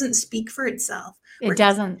work doesn't speak for itself. It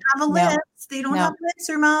doesn't have a list. They don't have lips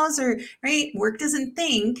or mouths, or right. Work doesn't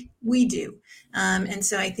think, we do. And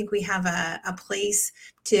so I think we have a place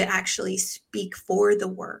to actually speak for the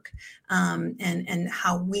work and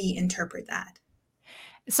how we interpret that.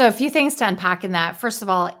 So a few things to unpack in that. First of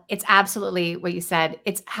all, it's absolutely what you said.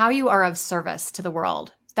 It's how you are of service to the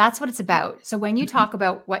world. That's what it's about. So when you talk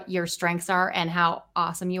about what your strengths are and how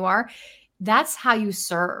awesome you are, that's how you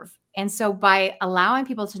serve. And so by allowing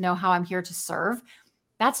people to know how I'm here to serve,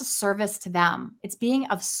 that's a service to them. It's being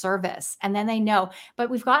of service. And then they know, but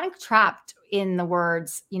we've gotten trapped in the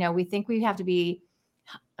words, we think we have to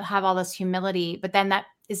have all this humility, but then that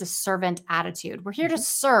is a servant attitude. We're here to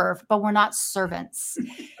serve, but we're not servants.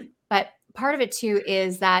 But part of it too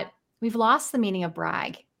is that we've lost the meaning of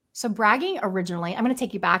brag. So bragging originally, I'm going to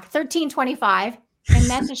take you back 1325, it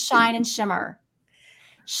meant to shine and shimmer.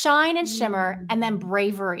 Shine and shimmer, and then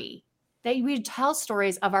bravery. That we tell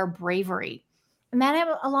stories of our bravery. And then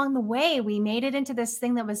along the way, we made it into this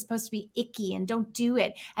thing that was supposed to be icky and don't do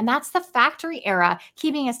it. And that's the factory era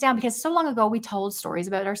keeping us down, because so long ago we told stories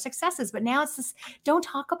about our successes, but now it's this, don't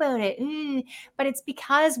talk about it. But it's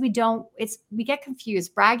because we get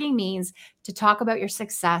confused. Bragging means to talk about your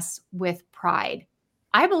success with pride.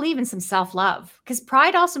 I believe in some self-love, because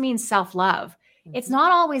pride also means self-love. It's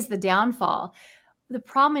not always the downfall. The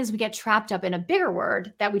problem is we get trapped up in a bigger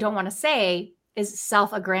word that we don't want to say, is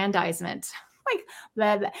self-aggrandizement. Like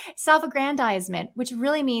blah, blah. Self-aggrandizement, which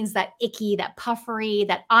really means that icky, that puffery,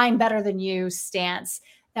 that I'm better than you stance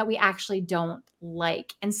that we actually don't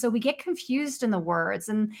like. And so we get confused in the words.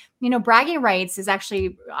 And, bragging rights is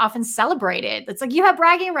actually often celebrated. It's like, you have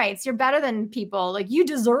bragging rights. You're better than people. Like, you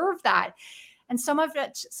deserve that. And some of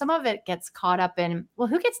it gets caught up in, well,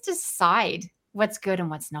 who gets to decide what's good and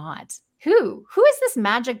what's not? Who is this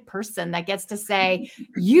magic person that gets to say,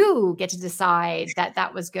 you get to decide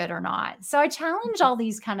that was good or not? So I challenge all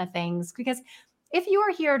these kind of things, because if you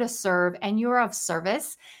are here to serve and you're of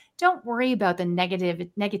service, don't worry about the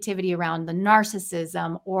negativity around the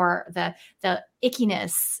narcissism or the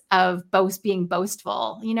ickiness of being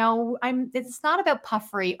boastful. It's not about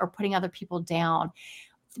puffery or putting other people down.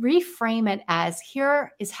 Reframe it as,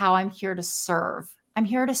 here is how I'm here to serve. I'm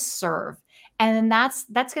here to serve. And then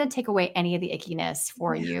that's going to take away any of the ickiness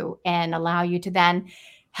for you and allow you to then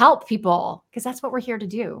help people, because that's what we're here to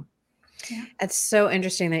do. Yeah. It's so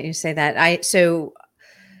interesting that you say that. I so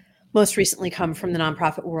most recently come from the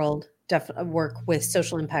nonprofit world, work with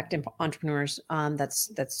social impact entrepreneurs.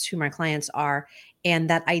 That's who my clients are.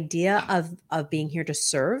 And that idea of being here to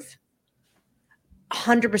serve,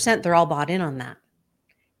 100%, they're all bought in on that.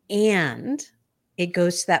 And it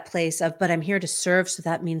goes to that place of, but I'm here to serve. So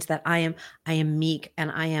that means that I am meek,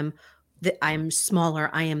 and I'm smaller.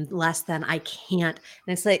 I am less than, I can't.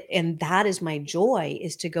 And it's like, and that is my joy,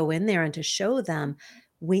 is to go in there and to show them,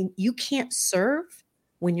 when you can't serve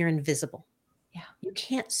when you're invisible. Yeah. You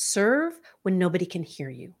can't serve when nobody can hear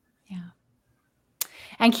you. Yeah.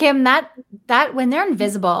 And Kim, that when they're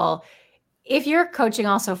invisible, if you're coaching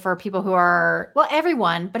also for people who are, well,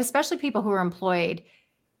 everyone, but especially people who are employed,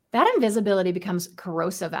 that invisibility becomes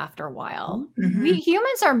corrosive after a while. Mm-hmm. We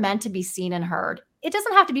humans are meant to be seen and heard. It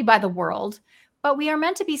doesn't have to be by the world, but we are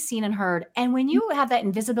meant to be seen and heard. And when you have that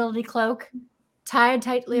invisibility cloak tied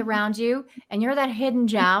tightly around you and you're that hidden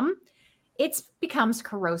gem, it becomes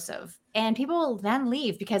corrosive. And people will then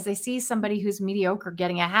leave because they see somebody who's mediocre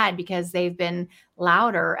getting ahead because they've been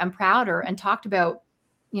louder and prouder and talked about,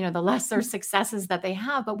 the lesser successes that they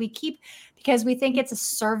have. But because we think it's a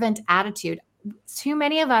servant attitude. Too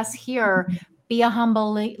many of us here be a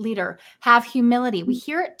humble leader, have humility. We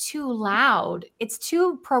hear it too loud. It's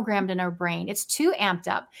too programmed in our brain. It's too amped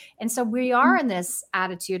up. And so we are in this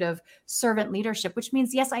attitude of servant leadership, which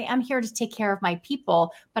means, yes, I am here to take care of my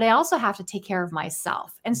people, but I also have to take care of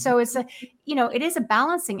myself. And so it's a, it is a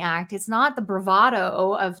balancing act. It's not the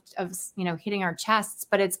bravado of hitting our chests,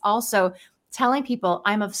 but it's also telling people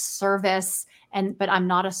I'm of service but I'm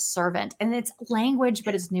not a servant. And it's language,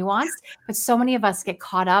 but it's nuanced. But so many of us get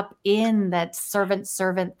caught up in that servant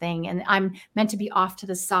thing. And I'm meant to be off to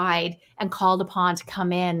the side and called upon to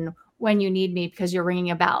come in when you need me because you're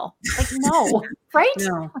ringing a bell. Like, no, right?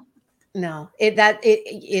 No, it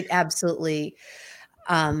absolutely,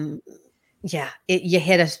 you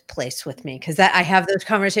hit a place with me because I have those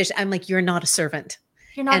conversations. I'm like, you're not a servant.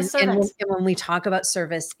 You're not a servant. And when we talk about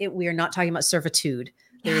service, we are not talking about servitude.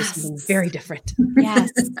 There is something very different.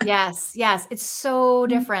 Yes. It's so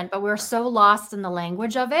different, but we're so lost in the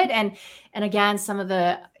language of it. And again, some of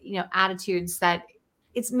the, attitudes that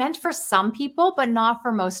it's meant for some people, but not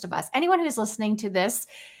for most of us. Anyone who's listening to this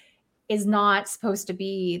is not supposed to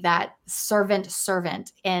be that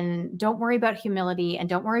servant. And don't worry about humility and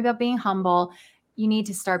don't worry about being humble. You need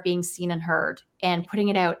to start being seen and heard and putting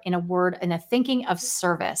it out in a word and a thinking of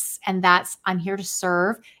service. And that's, I'm here to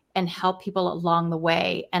serve and help people along the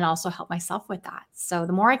way and also help myself with that. So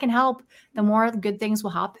the more I can help, the more good things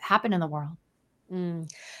will happen in the world.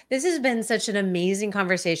 This has been such an amazing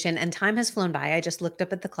conversation and time has flown by. I just looked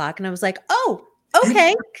up at the clock and I was like, oh,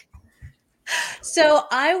 okay. So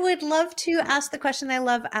I would love to ask the question I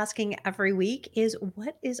love asking every week is,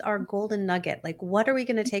 what is our golden nugget? Like, what are we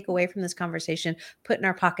going to take away from this conversation, put in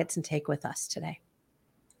our pockets and take with us today?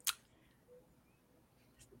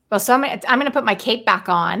 Well, so I'm going to put my cape back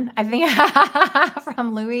on, I think,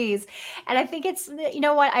 from Louise. And I think it's,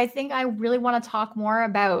 what, I think I really want to talk more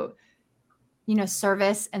about,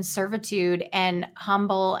 service and servitude and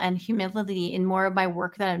humble and humility in more of my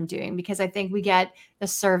work that I'm doing, because I think we get the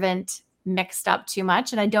servant mixed up too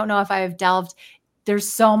much. And I don't know if I have delved, there's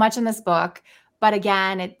so much in this book, but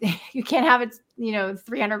again, you can't have it,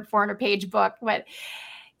 300, 400 page book, but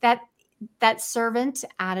that servant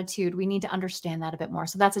attitude, we need to understand that a bit more.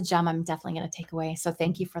 So that's a gem I'm definitely going to take away. So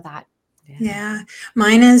thank you for that. Yeah.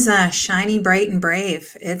 Mine is shiny, bright, and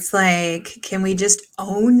brave. It's like, can we just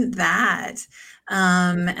own that?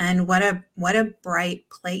 And what a bright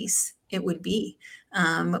place it would be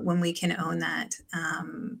when we can own that.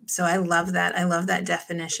 So I love that. I love that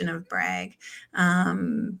definition of brag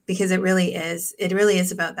because it really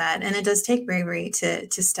is about that. And it does take bravery to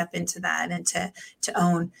step into that and to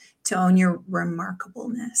own your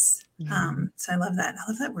remarkableness. So I love that. I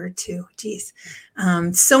love that word too. Geez.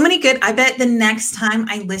 So many good. I bet the next time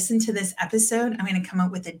I listen to this episode, I'm going to come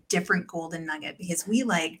up with a different golden nugget because we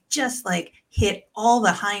just hit all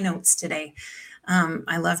the high notes today.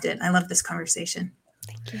 I loved it. I love this conversation.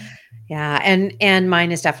 Thank you. Yeah. And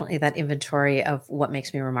mine is definitely that inventory of what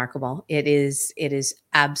makes me remarkable. It is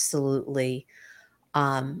absolutely,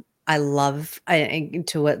 I love,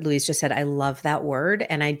 to what Louise just said, I love that word.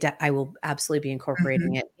 And I will absolutely be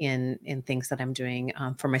incorporating it in things that I'm doing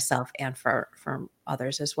for myself and for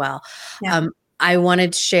others as well. Yeah. I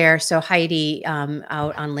wanted to share. So Heidi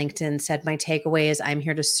out on LinkedIn said, my takeaway is I'm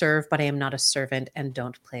here to serve, but I am not a servant and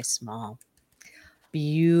don't play small.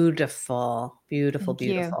 Beautiful.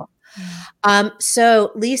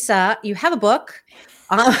 So Lisa, you have a book.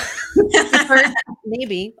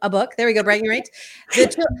 Maybe a book. There we go. Bragging rights.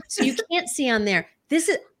 So you can't see on there. This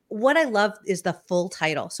is what I love is the full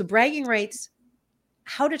title. So bragging rights,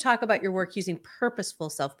 how to talk about your work using purposeful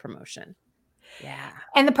self-promotion. Yeah.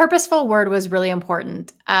 And the purposeful word was really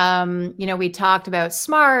important. We talked about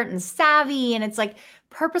smart and savvy, and it's like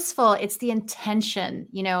purposeful. It's the intention,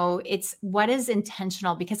 it's what is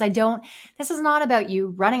intentional, because this is not about you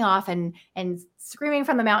running off and screaming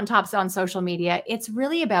from the mountaintops on social media. It's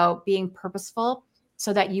really about being purposeful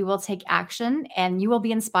so that you will take action and you will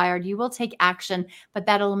be inspired. You will take action, but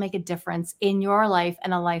that'll make a difference in your life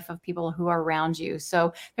and the life of people who are around you.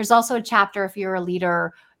 So there's also a chapter, if you're a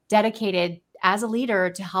leader, dedicated as a leader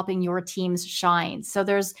to helping your teams shine. So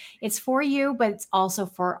it's for you, but it's also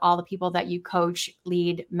for all the people that you coach,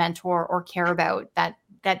 lead, mentor, or care about that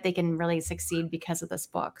they can really succeed because of this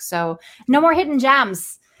book. So no more hidden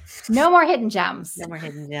gems. No more hidden gems. No more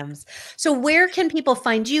hidden gems. So where can people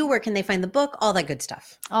find you? Where can they find the book? All that good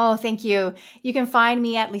stuff. Oh, thank you. You can find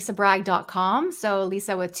me at lisabragg.com. So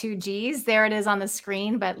Lisa with 2 G's. There it is on the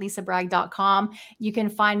screen, but lisabragg.com. You can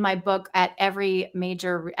find my book at every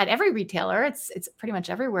retailer. It's pretty much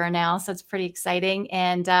everywhere now. So it's pretty exciting.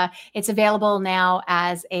 And it's available now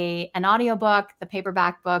as an audiobook, the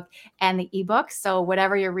paperback book, and the ebook. So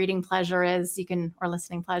whatever your reading pleasure is, or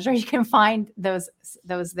listening pleasure, you can find those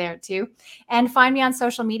there too. And find me on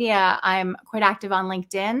social media. I'm quite active on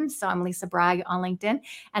LinkedIn. So I'm Lisa Bragg on LinkedIn.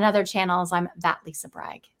 And other channels, I'm that Lisa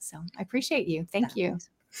Bragg. So I appreciate you. Thank you.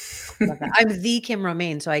 Love that. I'm the Kim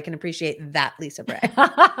Romaine, so I can appreciate that Lisa Bragg.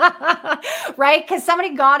 Right? Because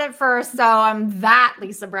somebody got it first. So I'm that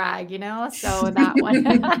Lisa Bragg, So that one.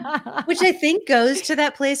 Which I think goes to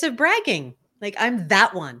that place of bragging. Like, I'm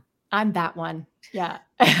that one. I'm that one. Yeah.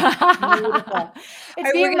 Beautiful.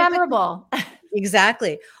 It's being memorable.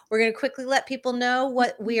 Exactly. We're going to quickly let people know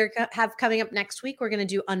what we have coming up next week. We're going to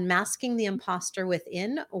do Unmasking the Imposter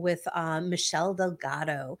Within with Michelle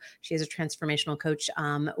Delgado. She is a transformational coach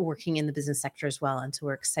working in the business sector as well. And so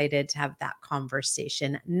we're excited to have that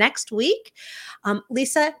conversation next week.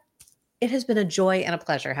 Lisa, it has been a joy and a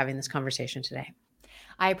pleasure having this conversation today.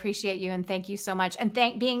 I appreciate you and thank you so much. And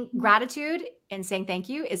being gratitude and saying thank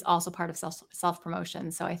you is also part of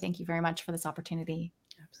self-promotion. So I thank you very much for this opportunity.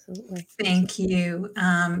 Absolutely. Thank you.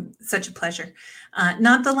 Such a pleasure.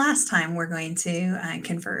 Not the last time we're going to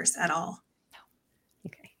converse at all.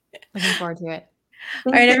 Okay. Looking forward to it.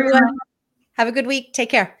 All right, everyone. Have a good week.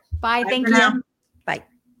 Take care. Bye. Thank you. Now.